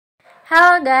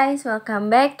Hello guys, welcome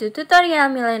back to Tutorial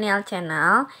Millennial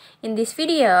channel. In this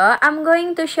video, I'm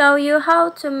going to show you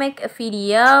how to make a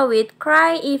video with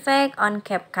cry effect on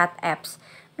CapCut apps.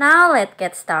 Now let's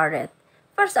get started.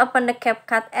 First, open the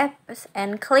CapCut apps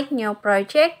and click new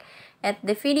project. Add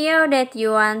the video that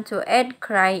you want to add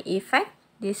cry effect,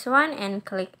 this one, and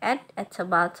click add at the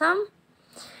bottom.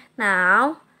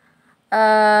 Now,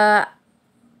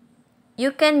 you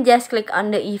can just click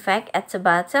on the effect at the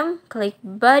bottom, click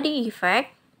body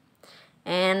effect,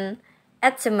 and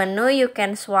at the menu you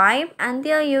can swipe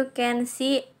until you can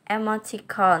see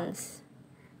emoticons.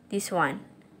 This one,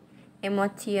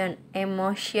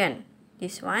 emotion,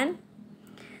 this one.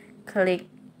 Click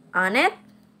on it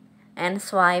and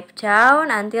swipe down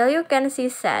until you can see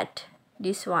sad,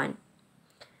 this one.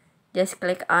 Just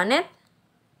click on it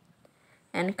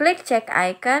and click check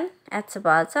icon at the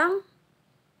bottom.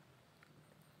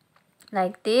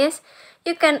 Like this.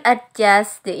 You can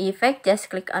adjust the effect, just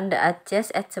click on the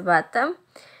adjust at the bottom.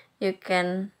 You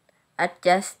can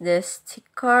adjust the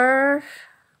sticker,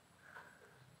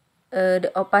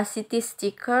 the opacity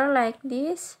sticker like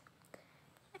this,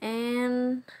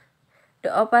 and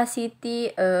the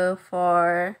opacity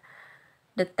for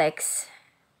the text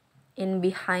in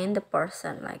behind the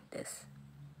person like this.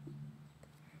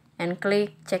 And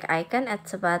click check icon at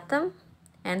the bottom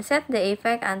and set the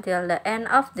effect until the end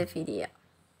of the video.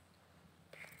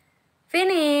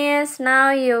 Finish!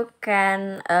 Now you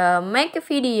can make a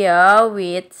video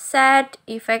with sad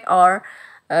effect or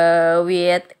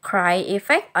with cry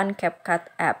effect on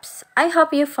CapCut apps. I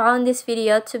hope you found this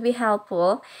video to be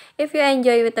helpful. If you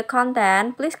enjoy with the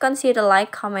content, please consider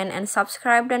like, comment, and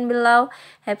subscribe down below.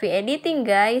 Happy editing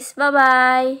guys! Bye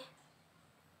bye!